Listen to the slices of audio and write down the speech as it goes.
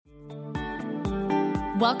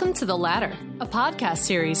Welcome to The Ladder, a podcast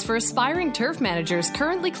series for aspiring turf managers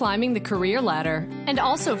currently climbing the career ladder, and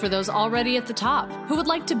also for those already at the top who would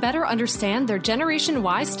like to better understand their Generation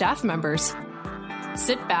Y staff members.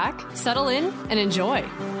 Sit back, settle in, and enjoy.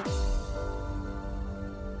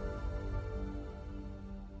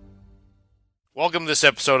 Welcome to this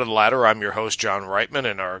episode of The Ladder. I'm your host, John Reitman,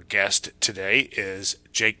 and our guest today is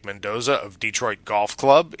Jake Mendoza of Detroit Golf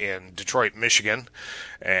Club in Detroit, Michigan.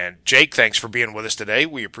 And Jake, thanks for being with us today.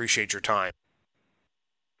 We appreciate your time.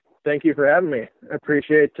 Thank you for having me. I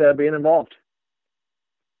appreciate being involved.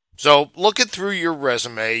 So, looking through your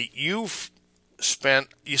resume, you spent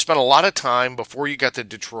a lot of time before you got to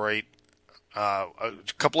Detroit a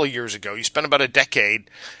couple of years ago. You spent about a decade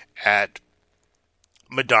at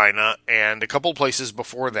Medina and a couple places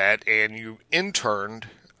before that, and you interned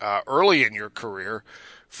early in your career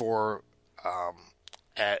for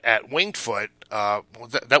at Winged Foot.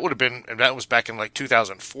 That would have been, and that was back in like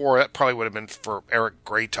 2004. That probably would have been for Eric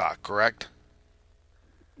Graytalk, correct?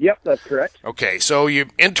 Yep, that's correct. Okay, so you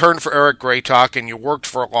interned for Eric Graytalk, and you worked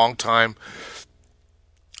for a long time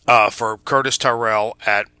for Curtis Tyrrell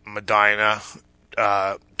at Medina.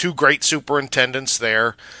 Two great superintendents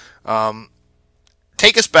there.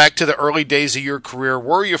 Take us back to the early days of your career.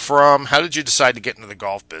 Where are you from? How did you decide to get into the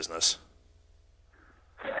golf business?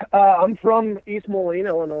 I'm from East Moline,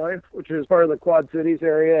 Illinois, which is part of the Quad Cities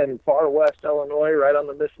area in far west Illinois, right on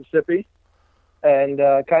the Mississippi. And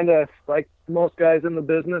kind of like most guys in the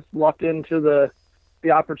business, lucked into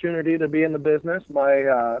the opportunity to be in the business.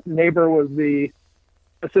 My neighbor was the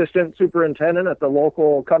assistant superintendent at the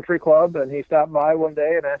local country club, and he stopped by one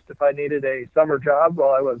day and asked if I needed a summer job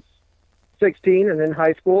while I was 16 and in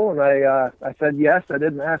high school, and I said yes. I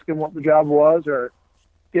didn't ask him what the job was or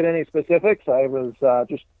get any specifics. I was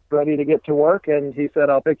just ready to get to work, and he said,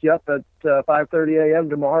 I'll pick you up at 5:30 a.m.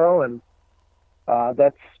 tomorrow, and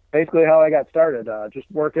that's basically how I got started, just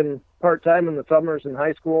working part-time in the summers in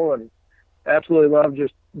high school, and absolutely loved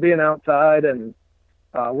just being outside and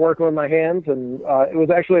working with my hands, and it was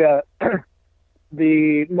actually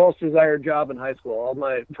the most desired job in high school. All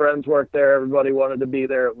my friends worked there. Everybody wanted to be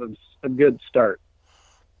there. It was a good start.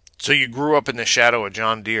 So you grew up in the shadow of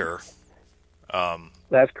John Deere.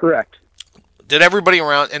 That's correct. Did everybody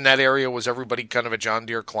around in that area, was everybody kind of a John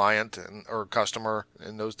Deere client or customer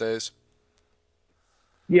in those days?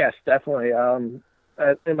 Yes, definitely.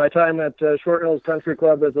 In my time at Short Hills Country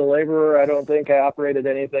Club as a laborer, I don't think I operated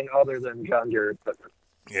anything other than John Deere equipment.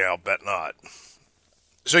 Yeah, I'll bet not.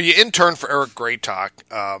 So you interned for Eric Graytalk,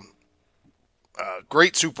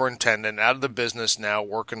 great superintendent, out of the business now,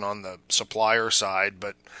 working on the supplier side.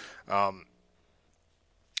 But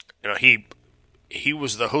he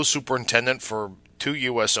was the host superintendent for 2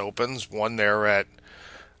 U.S. Opens, one there at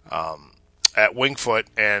Winged Foot,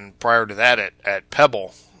 and prior to that at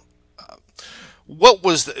Pebble.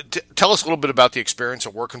 Tell us a little bit about the experience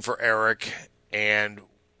of working for Eric, and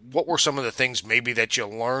what were some of the things maybe that you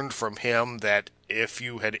learned from him that if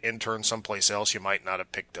you had interned someplace else, you might not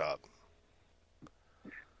have picked up?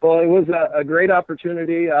 Well, it was a great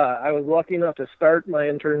opportunity. I was lucky enough to start my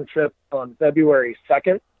internship on February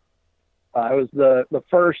 2nd. I was the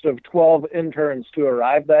first of 12 interns to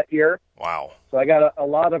arrive that year. Wow. So I got a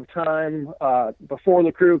lot of time before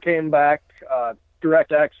the crew came back,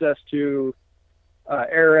 direct access to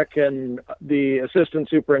Eric and the assistant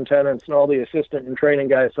superintendents and all the assistant and training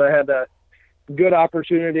guys. So I had a good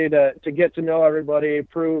opportunity to get to know everybody,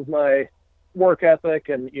 prove my work ethic,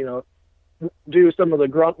 and, do some of the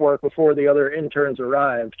grunt work before the other interns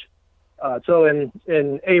arrived. So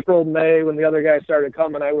in April, May, when the other guys started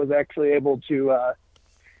coming, I was actually able to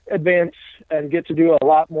advance and get to do a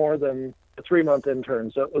lot more than a 3-month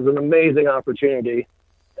intern. So it was an amazing opportunity.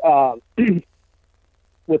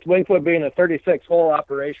 With Winged Foot being a 36-hole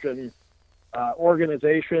operation,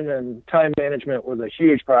 organization and time management was a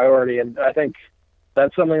huge priority. And I think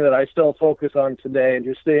that's something that I still focus on today,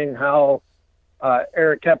 just seeing how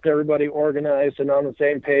Eric kept everybody organized and on the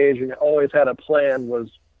same page and always had a plan was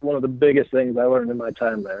one of the biggest things I learned in my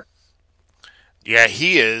time there. Yeah,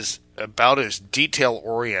 he is about as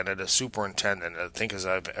detail-oriented a superintendent, I think, as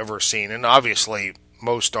I've ever seen. And obviously,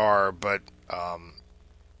 most are, but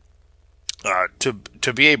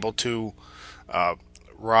to be able to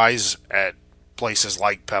rise at places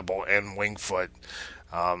like Pebble and Winged Foot,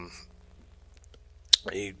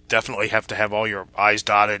 you definitely have to have all your I's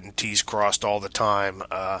dotted and T's crossed all the time.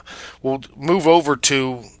 We'll move over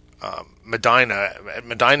to Medina. At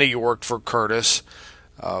Medina, you worked for Curtis,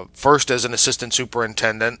 first as an assistant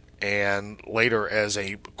superintendent and later as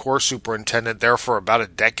a course superintendent there for about a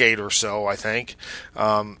decade or so, I think.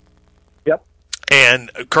 Yep.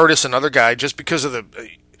 And Curtis, another guy, just because of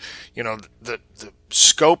the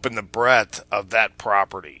scope and the breadth of that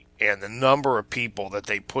property and the number of people that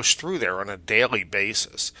they push through there on a daily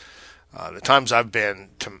basis. The times I've been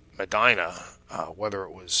to Medina, whether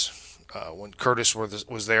it was when Curtis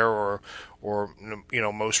was there or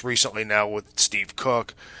most recently now with Steve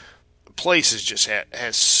Cook, the place is just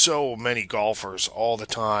has so many golfers all the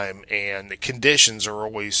time, and the conditions are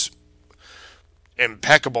always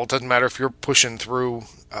impeccable. It doesn't matter if you're pushing through,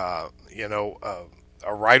 a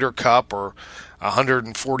Ryder Cup or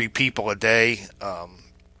 140 people a day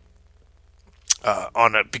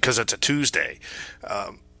because it's a Tuesday.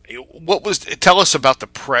 Tell us about the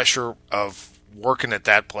pressure of working at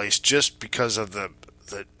that place, just because of the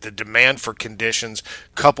demand for conditions,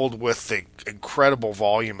 coupled with the incredible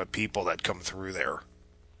volume of people that come through there.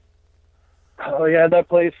 Oh yeah, that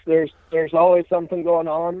place. There's always something going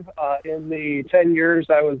on. In the 10 years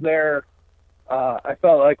I was there, I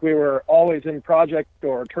felt like we were always in project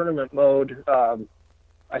or tournament mode.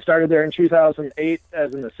 I started there in 2008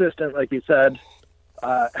 as an assistant, like you said.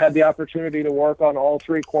 Had the opportunity to work on all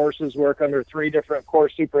three courses, work under three different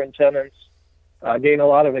course superintendents, gain a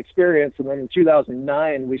lot of experience. And then in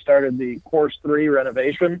 2009, we started the course 3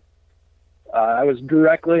 renovation. I was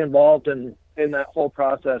directly involved in that whole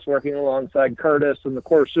process, working alongside Curtis and the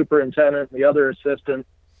course superintendent and the other assistant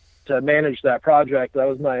to manage that project. That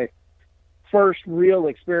was my first real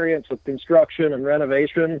experience with construction and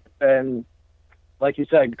renovation. And like you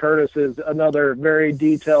said, Curtis is another very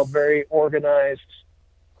detailed, very organized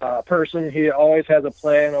person. He always has a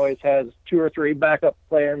plan, always has 2 or 3 backup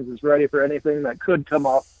plans, is ready for anything that could come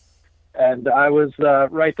up. And I was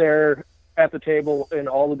right there at the table in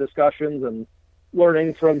all the discussions and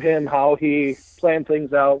learning from him how he planned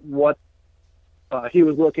things out, what he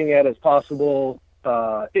was looking at as possible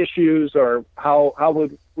issues, or how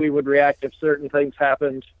we would react if certain things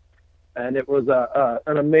happened. And it was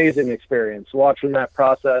an amazing experience watching that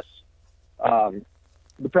process.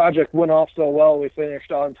 The project went off so well, we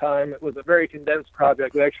finished on time. It was a very condensed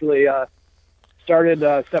project. We actually started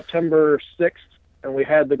September 6th, and we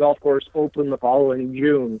had the golf course open the following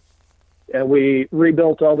June. And we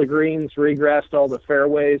rebuilt all the greens, regrassed all the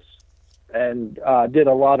fairways, and did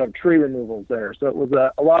a lot of tree removals there. So it was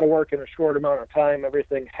a lot of work in a short amount of time.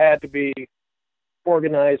 Everything had to be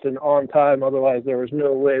organized and on time, otherwise there was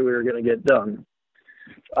no way we were going to get done.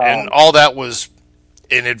 And all that was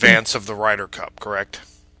in advance of the Ryder Cup, correct?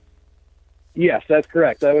 Yes, that's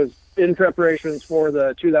correct. That was in preparations for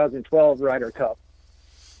the 2012 Ryder Cup.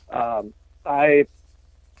 I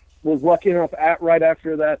was lucky enough right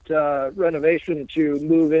after that renovation to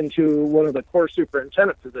move into one of the course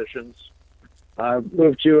superintendent positions. I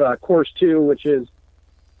moved to course 2, which is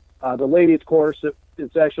the ladies course.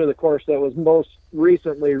 It's actually the course that was most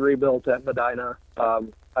recently rebuilt at Medina.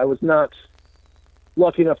 I was not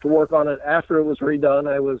lucky enough to work on it after it was redone.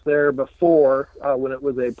 I was there before when it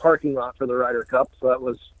was a parking lot for the Ryder Cup, so that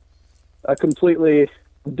was a completely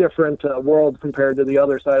different world compared to the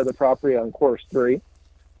other side of the property on course 3.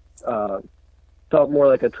 Felt more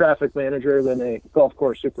like a traffic manager than a golf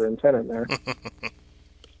course superintendent there.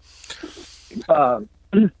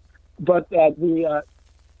 But the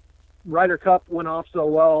Ryder Cup went off so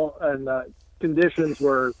well, and conditions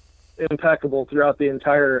were impeccable throughout the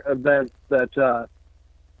entire event, that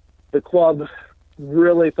the club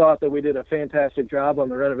really thought that we did a fantastic job on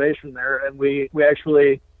the renovation there. And we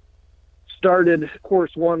actually started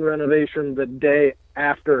course 1 renovation the day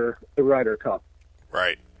after the Ryder Cup.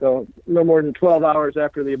 Right. So no more than 12 hours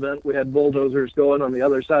after the event, we had bulldozers going on the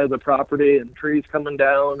other side of the property and trees coming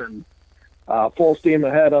down, and full steam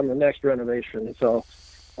ahead on the next renovation. So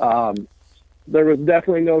there was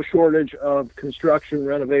definitely no shortage of construction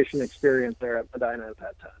renovation experience there at Medina at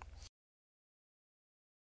that time.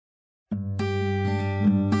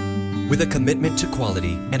 With a commitment to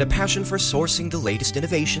quality and a passion for sourcing the latest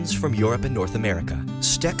innovations from Europe and North America,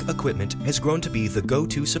 Steck Equipment has grown to be the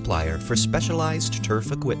go-to supplier for specialized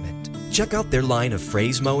turf equipment. Check out their line of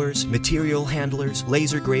phrase mowers, material handlers,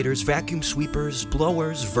 laser graders, vacuum sweepers,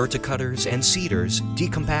 blowers, verticutters, and seeders,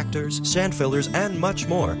 decompactors, sand fillers, and much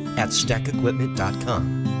more at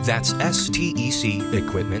steckequipment.com. That's STEC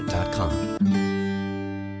equipment.com.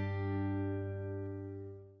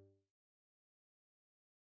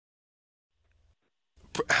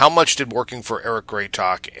 How much did working for Eric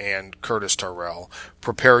Graytalk and Curtis Terrell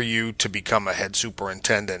prepare you to become a head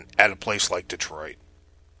superintendent at a place like Detroit?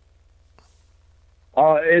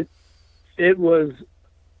 It was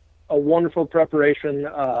a wonderful preparation.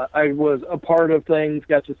 I was a part of things,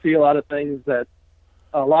 got to see a lot of things that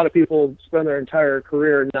a lot of people spend their entire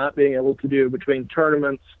career not being able to do, between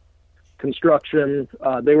tournaments, construction.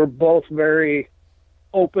 They were both very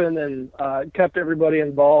open and kept everybody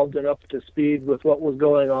involved and up to speed with what was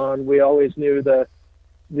going on. We always knew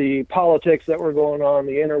the politics that were going on,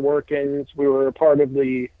 the inner workings. We were a part of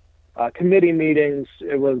the committee meetings.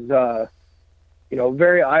 It was,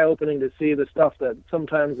 very eye-opening to see the stuff that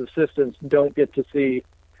sometimes assistants don't get to see.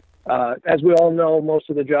 As we all know, most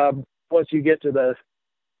of the job, once you get to the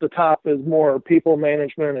top, is more people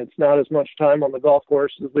management. It's not as much time on the golf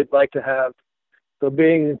course as we'd like to have. So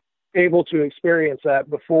being able to experience that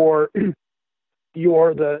before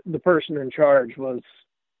you're the person in charge was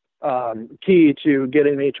key to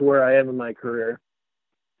getting me to where I am in my career.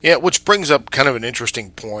 Yeah, which brings up kind of an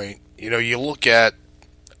interesting point. You look at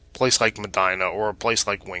a place like Medina or a place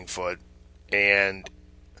like Wingfoot, and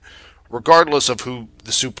regardless of who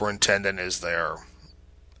the superintendent is there,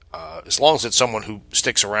 as long as it's someone who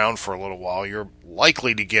sticks around for a little while, you're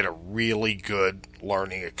likely to get a really good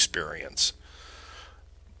learning experience.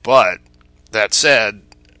 But that said,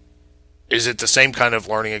 is it the same kind of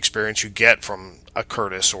learning experience you get from a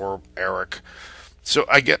Curtis or Eric? So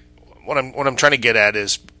I get what I'm trying to get at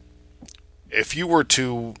is, if you were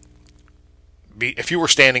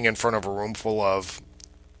standing in front of a room full of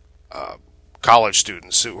college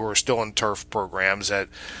students who are still in turf programs at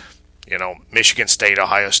Michigan State,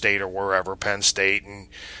 Ohio State, or wherever, Penn State, and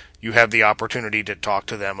you have the opportunity to talk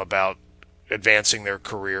to them about advancing their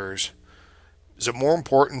careers, is it more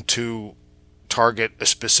important to target a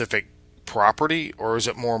specific property, or is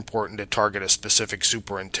it more important to target a specific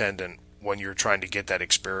superintendent when you're trying to get that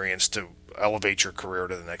experience to elevate your career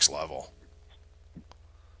to the next level?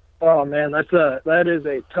 Oh man, that is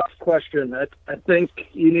a tough question. I think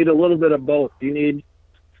you need a little bit of both. You need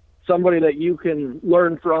somebody that you can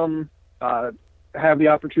learn from, have the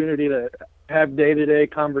opportunity to have day-to-day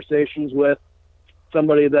conversations with,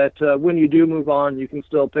 somebody that when you do move on, you can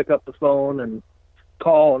still pick up the phone and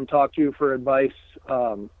call and talk to you for advice.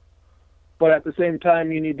 But at the same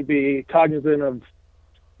time, you need to be cognizant of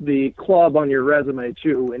the club on your resume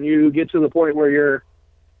too. When you get to the point where you're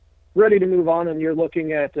ready to move on and you're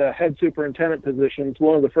looking at head superintendent positions,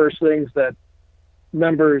 one of the first things that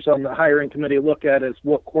members on the hiring committee look at is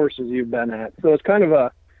what courses you've been at. So it's kind of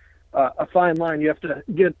a fine line. You have to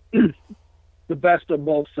get the best of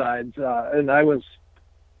both sides. And I was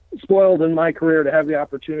spoiled in my career to have the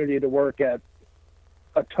opportunity to work at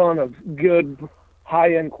a ton of good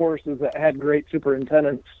high-end courses that had great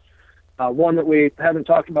superintendents. One that we haven't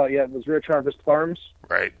talked about yet was Rich Harvest Farms,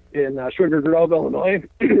 right, in Sugar Grove, Illinois.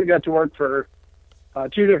 We got to work for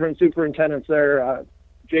two different superintendents there,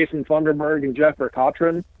 Jason Funderburg and Jeff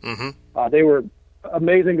Verkotrin. Mm-hmm. They were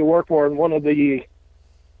amazing to work for, and one of the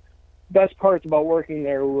best parts about working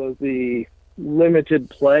there was the limited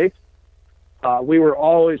play. We were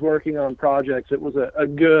always working on projects. It was a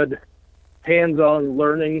good hands-on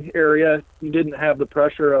learning area. You didn't have the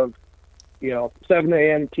pressure of 7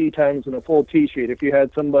 a.m. tee times and a full tee sheet. If you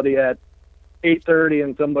had somebody at 8:30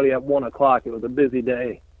 and somebody at 1 o'clock, it was a busy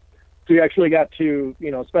day. So you actually got to,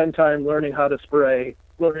 spend time learning how to spray,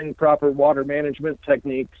 learning proper water management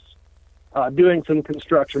techniques, doing some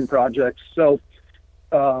construction projects. So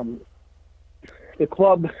the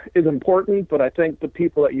club is important, but I think the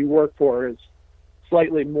people that you work for is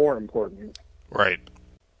slightly more important. Right.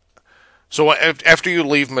 So after you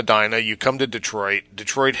leave Medina, you come to Detroit.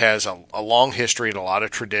 Detroit has a long history and a lot of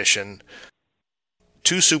tradition.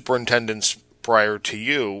 Two superintendents prior to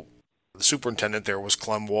you, the superintendent there was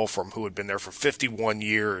Clem Wolfram, who had been there for 51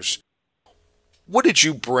 years. What did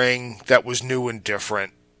you bring that was new and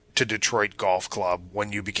different to Detroit Golf Club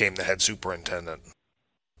when you became the head superintendent?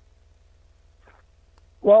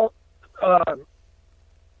 Well,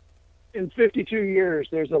 in 52 years,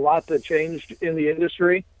 there's a lot that changed in the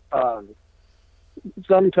industry.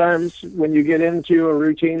 Sometimes when you get into a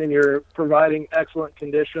routine and you're providing excellent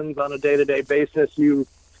conditions on a day-to-day basis, you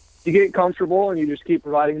get comfortable and you just keep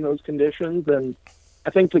providing those conditions. And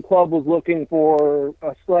I think the club was looking for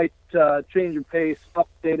a slight change of pace,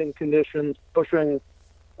 updating conditions, pushing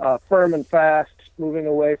firm and fast, moving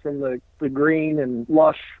away from the green and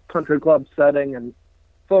lush country club setting and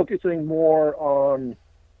focusing more on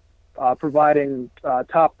providing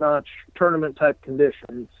top-notch tournament-type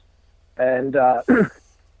conditions. And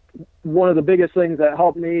one of the biggest things that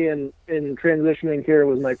helped me in transitioning here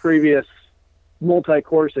was my previous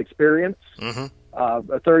multi-course experience. Mm-hmm.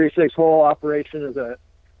 A 36-hole operation is a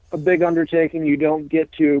big undertaking. You don't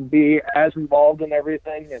get to be as involved in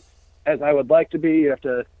everything as I would like to be. You have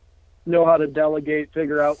to know how to delegate,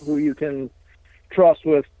 figure out who you can trust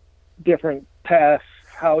with different tasks,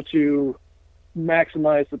 how to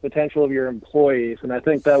maximize the potential of your employees. And I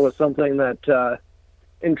think that was something that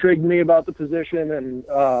intrigued me about the position, and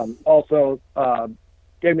also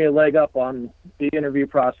gave me a leg up on the interview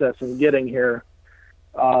process and getting here.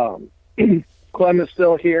 Clem is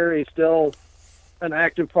still here. He's still an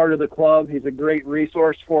active part of the club. He's a great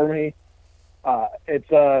resource for me.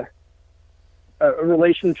 It's a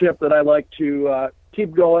relationship that I like to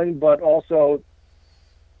keep going, but also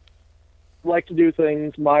like to do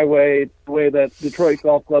things my way, the way that Detroit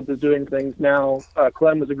Golf Club is doing things now.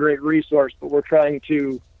 Clem is a great resource, but we're trying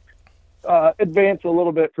to advance a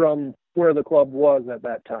little bit from where the club was at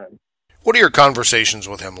that time. What are your conversations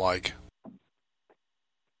with him like?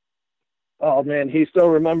 Oh, man, he still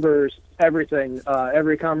remembers everything,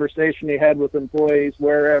 every conversation he had with employees,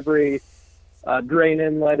 where every drain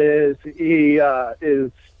inlet is. He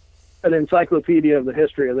is an encyclopedia of the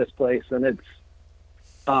history of this place, and it's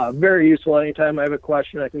very useful. Anytime I have a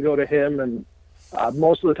question, I can go to him, and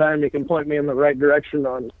most of the time he can point me in the right direction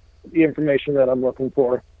on the information that I'm looking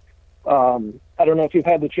for. I don't know if you've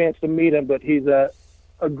had the chance to meet him, but he's a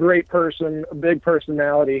great person, a big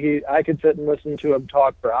personality. I could sit and listen to him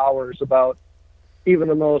talk for hours about even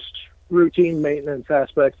the most routine maintenance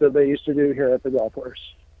aspects that they used to do here at the golf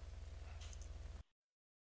course.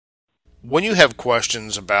 When you have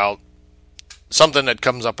questions about something that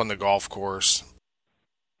comes up on the golf course,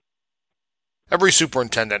 every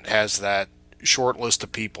superintendent has that short list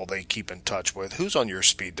of people they keep in touch with. Who's on your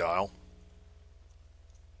speed dial?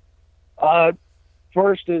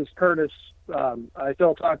 First is Curtis. I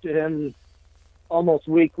still talk to him almost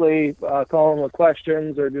weekly, call him with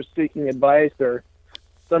questions or just seeking advice, or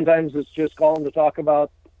sometimes it's just calling to talk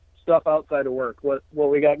about stuff outside of work, what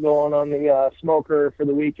we got going on the smoker for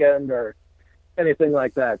the weekend or anything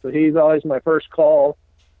like that. So he's always my first call.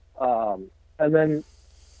 And then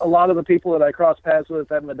a lot of the people that I cross paths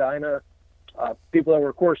with at Medina, people that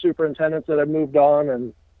were course superintendents that have moved on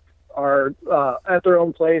and are at their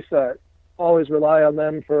own place, always rely on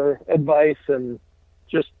them for advice and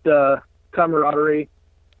just camaraderie.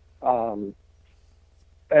 And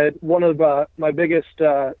one of my biggest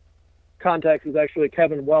contacts is actually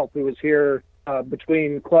Kevin Welp, who was here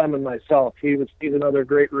between Clem and myself. He's another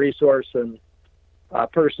great resource and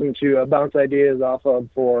person to bounce ideas off of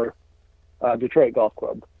for Detroit Golf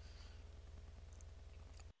Club.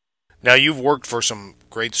 Now, you've worked for some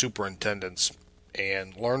great superintendents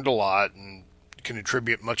and learned a lot and can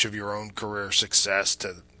attribute much of your own career success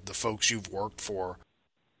to the folks you've worked for.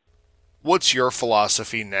 What's your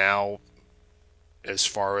philosophy now as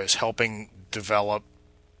far as helping develop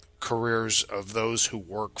careers of those who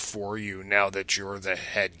work for you now that you're the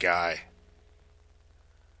head guy?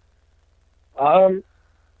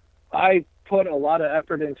 I put a lot of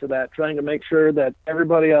effort into that, trying to make sure that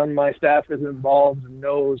everybody on my staff is involved and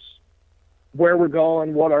knows where we're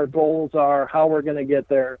going, what our goals are, how we're going to get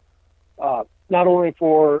there. Not only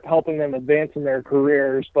for helping them advance in their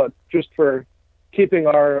careers, but just for keeping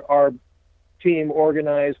our team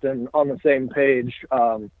organized and on the same page.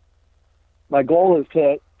 My goal is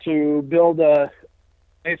to build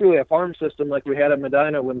basically a farm system like we had at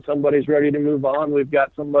Medina. When somebody's ready to move on, we've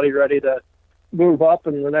got somebody ready to move up,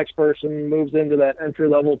 and the next person moves into that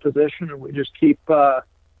entry-level position, and we just keep our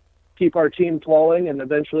team flowing, and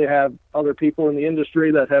eventually have other people in the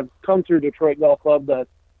industry that have come through Detroit Golf Club that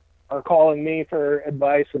are calling me for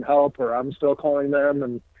advice and help, or I'm still calling them,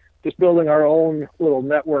 and just building our own little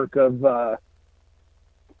network of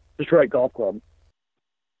Detroit Golf Club.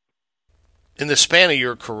 In the span of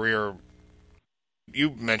your career,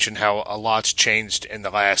 you mentioned how a lot's changed in the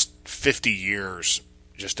last 50 years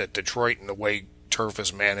just at Detroit and the way turf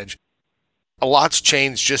is managed. A lot's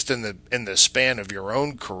changed just in the span of your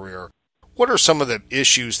own career. What are some of the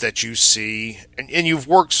issues that you see? And you've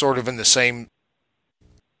worked sort of in the same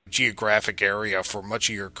geographic area for much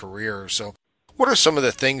of your career. So what are some of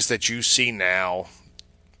the things that you see now,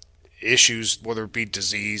 issues, whether it be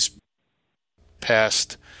disease,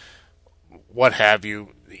 pest, what have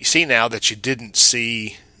you see now that you didn't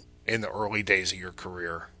see in the early days of your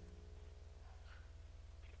career?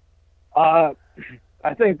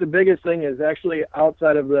 I think the biggest thing is actually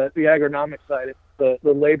outside of the agronomic side. It's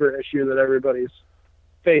the labor issue that everybody's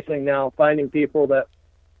facing now, finding people that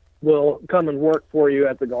will come and work for you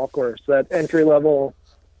at the golf course. That entry-level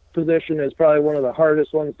position is probably one of the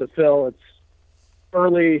hardest ones to fill. It's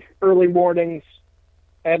early mornings,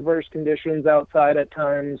 adverse conditions outside at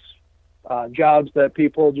times, jobs that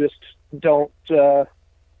people just don't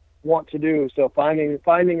want to do. So finding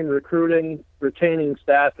and recruiting, retaining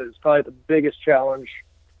staff is probably the biggest challenge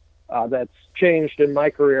that's changed in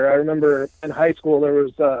my career. I remember in high school there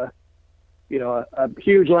was a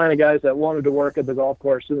huge line of guys that wanted to work at the golf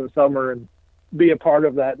course in the summer, and be a part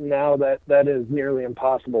of that. Now that is nearly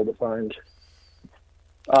impossible to find.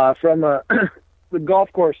 From the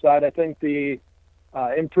golf course side, I think the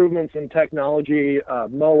improvements in technology,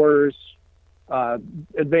 mowers,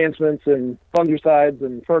 advancements in fungicides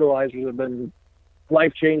and fertilizers have been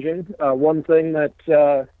life-changing. One thing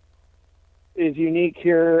that is unique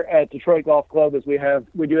here at Detroit Golf Club is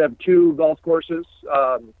we do have two golf courses,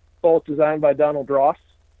 both designed by Donald Ross.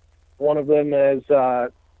 One of them is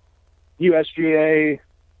USGA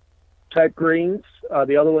type greens.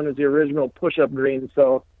 The other one is the original push-up green.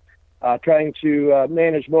 So trying to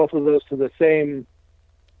manage both of those to the same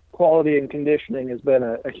quality and conditioning has been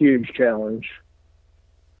a huge challenge.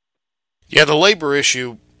 Yeah, the labor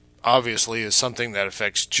issue obviously is something that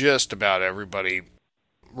affects just about everybody,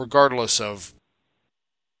 regardless of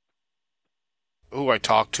who I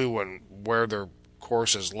talk to and where their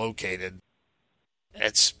course is located.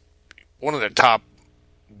 It's one of the top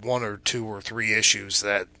 1 or 2 or 3 issues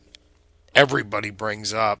that everybody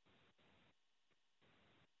brings up.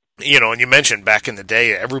 And you mentioned back in the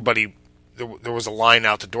day, there was a line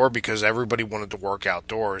out the door because everybody wanted to work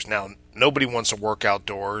outdoors. Now, nobody wants to work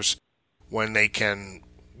outdoors when they can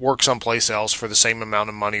work someplace else for the same amount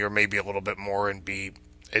of money or maybe a little bit more and be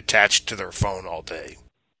attached to their phone all day.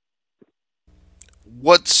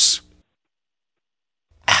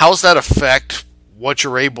 How's that affect what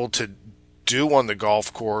you're able to do on the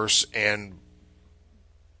golf course? And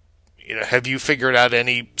have you figured out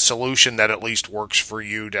any solution that at least works for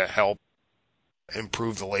you to help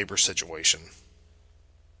improve the labor situation?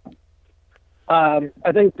 I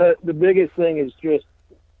think the biggest thing is just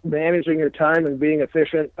managing your time and being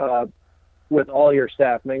efficient with all your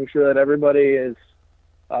staff, making sure that everybody is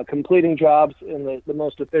completing jobs in the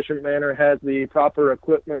most efficient manner, has the proper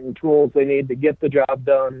equipment and tools they need to get the job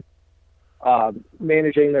done,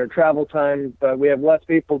 managing their travel time. We have less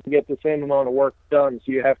people to get the same amount of work done,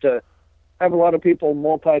 so you have to have a lot of people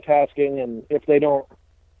multitasking, and if they don't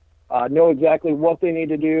know exactly what they need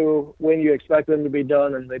to do, when you expect them to be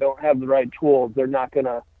done, and they don't have the right tools, they're not going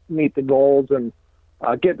to meet the goals and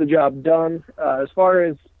get the job done. As far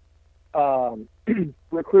as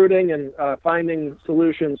recruiting and finding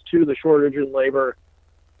solutions to the shortage in labor,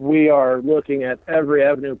 we are looking at every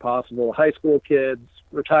avenue possible: high school kids,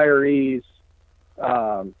 retirees,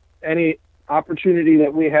 any opportunity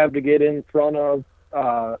that we have to get in front of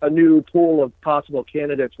a new pool of possible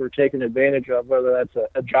candidates we're taking advantage of, whether that's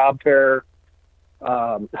a job fair,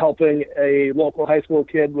 helping a local high school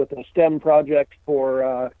kid with a STEM project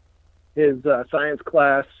for his science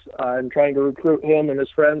class, and trying to recruit him and his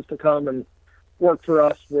friends to come and work for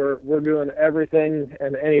us. We're doing everything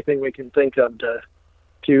and anything we can think of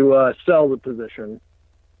to sell the position.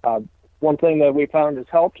 One thing that we found has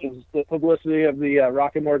helped is the publicity of the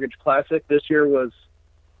Rocket Mortgage Classic. This year was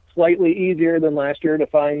slightly easier than last year to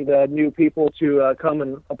find new people to come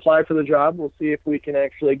and apply for the job. We'll see if we can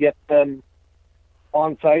actually get them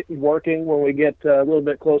on site and working when we get a little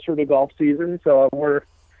bit closer to golf season. So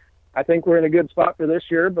I think we're in a good spot for this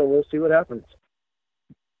year, but we'll see what happens.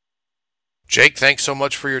 Jake, thanks so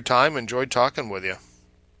much for your time. Enjoyed talking with you.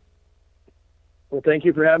 Well, thank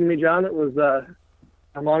you for having me, John. It was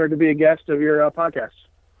I'm honored to be a guest of your podcast.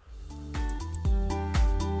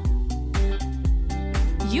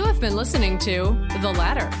 You have been listening to The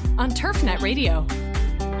Ladder on TurfNet Radio.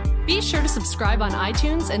 Be sure to subscribe on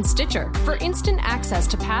iTunes and Stitcher for instant access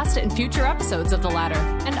to past and future episodes of The Ladder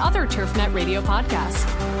and other TurfNet Radio podcasts.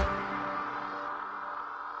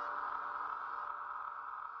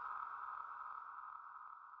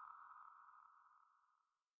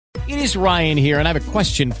 It is Ryan here, and I have a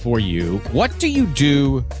question for you. What do you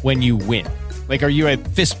do when you win? Like, are you a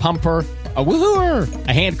fist pumper, a woohooer,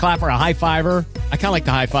 a hand clapper, a high fiver? I kind of like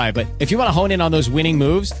the high five, but if you want to hone in on those winning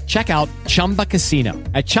moves, check out Chumba Casino.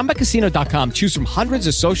 At ChumbaCasino.com, choose from hundreds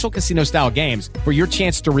of social casino-style games for your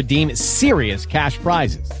chance to redeem serious cash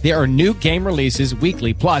prizes. There are new game releases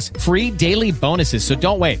weekly, plus free daily bonuses, so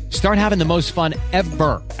don't wait. Start having the most fun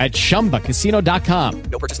ever at ChumbaCasino.com.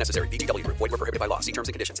 No purchase necessary. VGW Group. Void where prohibited by law. See terms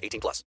and conditions. 18+.